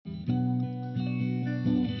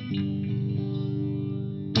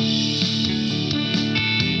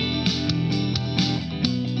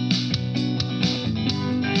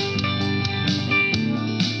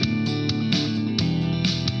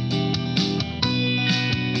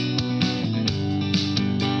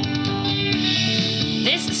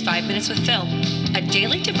5 Minutes with Phil, a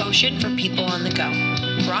daily devotion for people on the go.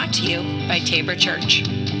 Brought to you by Tabor Church.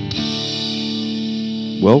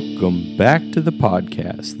 Welcome back to the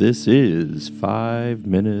podcast. This is 5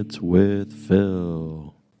 Minutes with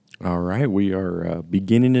Phil. All right, we are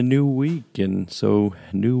beginning a new week, and so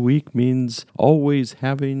new week means always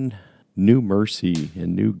having new mercy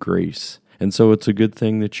and new grace. And so it's a good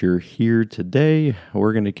thing that you're here today.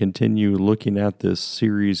 We're going to continue looking at this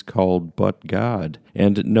series called But God,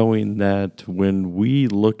 and knowing that when we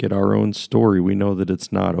look at our own story, we know that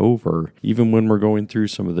it's not over. Even when we're going through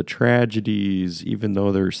some of the tragedies, even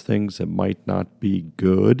though there's things that might not be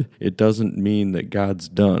good, it doesn't mean that God's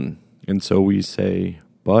done. And so we say,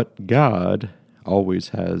 but God always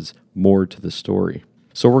has more to the story.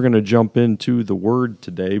 So we're going to jump into the word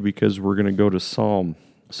today because we're going to go to Psalm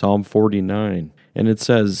 49. And it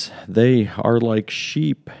says, "They are like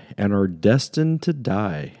sheep and are destined to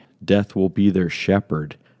die. Death will be their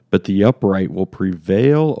shepherd, but the upright will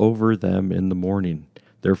prevail over them in the morning.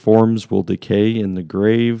 Their forms will decay in the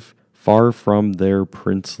grave, far from their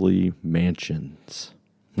princely mansions."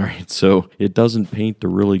 All right, so it doesn't paint a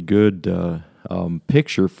really good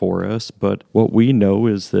picture for us, but what we know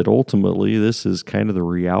is that ultimately this is kind of the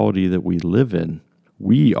reality that we live in.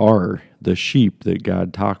 We are the sheep that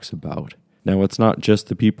God talks about. Now, it's not just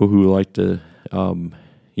the people who like to,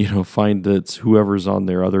 find that it's whoever's on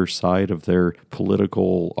their other side of their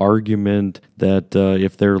political argument, that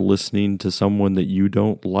if they're listening to someone that you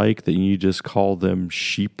don't like, that you just call them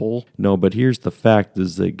sheeple. No, but here's the fact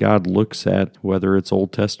is that God looks at, whether it's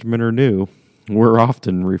Old Testament or New, we're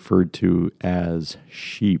often referred to as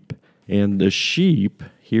sheep. And the sheep,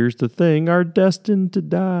 here's the thing, are destined to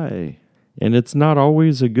die. And it's not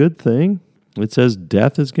always a good thing. It says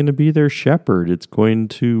death is going to be their shepherd. It's going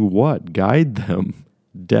to what? Guide them.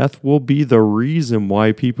 Death will be the reason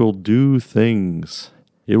why people do things.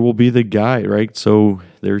 It will be the guide, right? So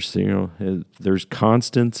there's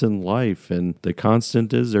constants in life, and the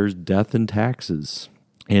constant is there's death and taxes.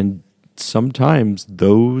 And sometimes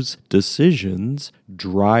those decisions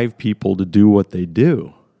drive people to do what they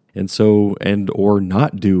do. Or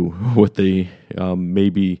not do what they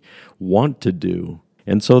maybe want to do.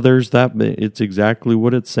 And so there's that. It's exactly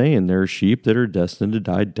what it's saying. There are sheep that are destined to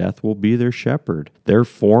die. Death will be their shepherd. Their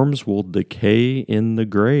forms will decay in the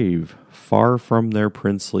grave, far from their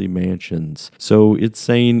princely mansions. So it's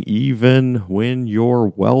saying even when you're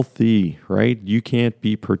wealthy, right, you can't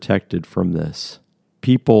be protected from this.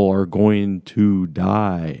 People are going to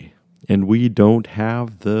die. And we don't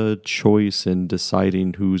have the choice in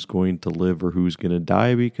deciding who's going to live or who's going to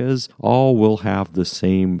die because all will have the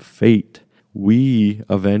same fate. We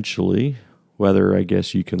eventually, whether I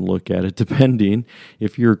guess you can look at it depending,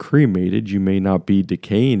 if you're cremated, you may not be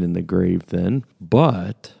decaying in the grave then,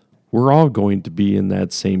 but we're all going to be in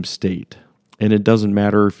that same state. And it doesn't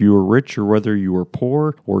matter if you were rich or whether you were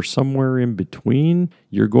poor or somewhere in between,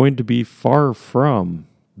 you're going to be far from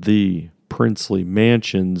the princely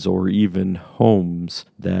mansions or even homes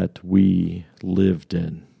that we lived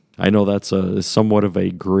in. I know that's somewhat of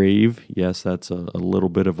a grave. Yes, that's a little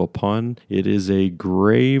bit of a pun. It is a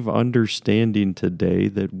grave understanding today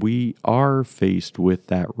that we are faced with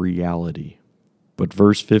that reality. But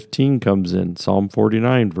verse 15 comes in, Psalm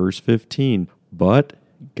 49, verse 15. "But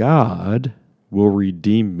God will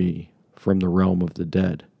redeem me from the realm of the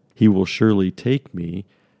dead. He will surely take me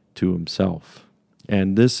to himself."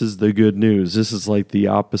 And this is the good news. This is like the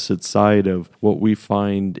opposite side of what we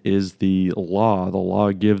find is the law. The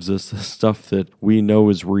law gives us the stuff that we know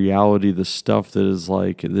is reality, the stuff that is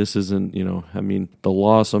like, this isn't, the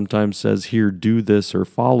law sometimes says, here, do this or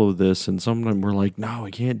follow this. And sometimes we're like, no,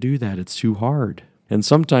 I can't do that. It's too hard. And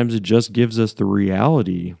sometimes it just gives us the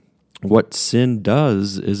reality. What sin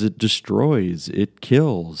does is it destroys, it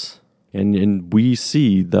kills. And we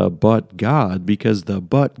see the but God because the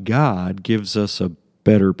but God gives us a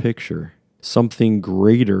better picture, something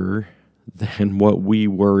greater than what we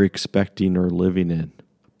were expecting or living in.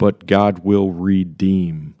 But God will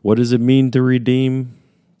redeem. What does it mean to redeem?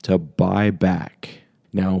 To buy back.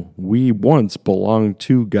 Now, we once belonged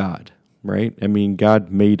to God, right?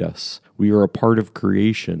 God made us. We are a part of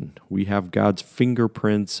creation. We have God's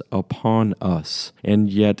fingerprints upon us. And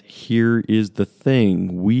yet, here is the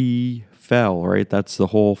thing. We fell, right? That's the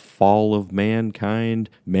whole fall of mankind.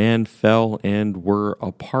 Man fell and we're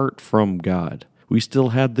apart from God. We still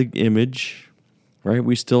had the image, right?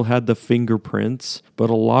 We still had the fingerprints, but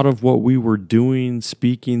a lot of what we were doing,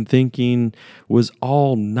 speaking, thinking was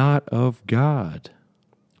all not of God.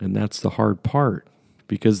 And that's the hard part,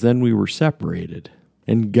 because then we were separated.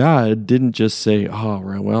 And God didn't just say, oh,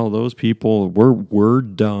 well, those people, we're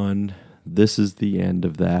done. this is the end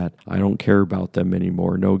of that. I don't care about them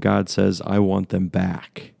anymore. No, God says, I want them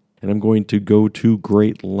back. And I'm going to go to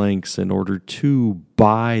great lengths in order to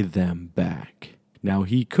buy them back. Now,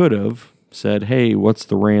 he could have said, hey, what's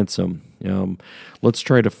the ransom? Let's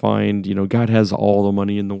try to find, God has all the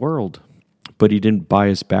money in the world. But he didn't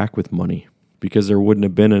buy us back with money because there wouldn't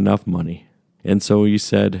have been enough money. And so he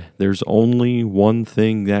said, there's only one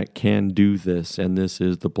thing that can do this, and this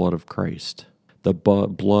is the blood of Christ. The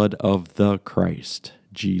blood of the Christ,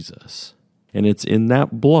 Jesus. And it's in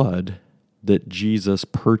that blood that Jesus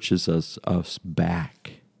purchases us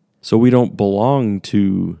back. So we don't belong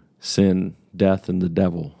to sin, death, and the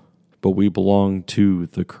devil, but we belong to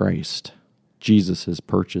the Christ. Jesus has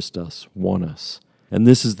purchased us, won us. And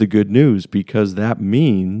this is the good news, because that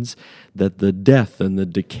means that the death and the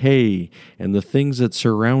decay and the things that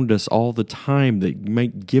surround us all the time that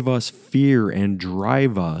might give us fear and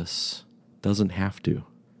drive us doesn't have to.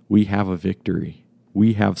 We have a victory.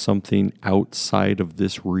 We have something outside of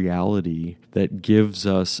this reality that gives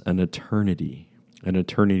us an eternity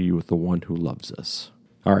with the one who loves us.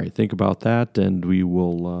 All right, think about that, and we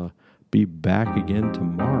will be back again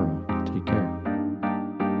tomorrow. Take care.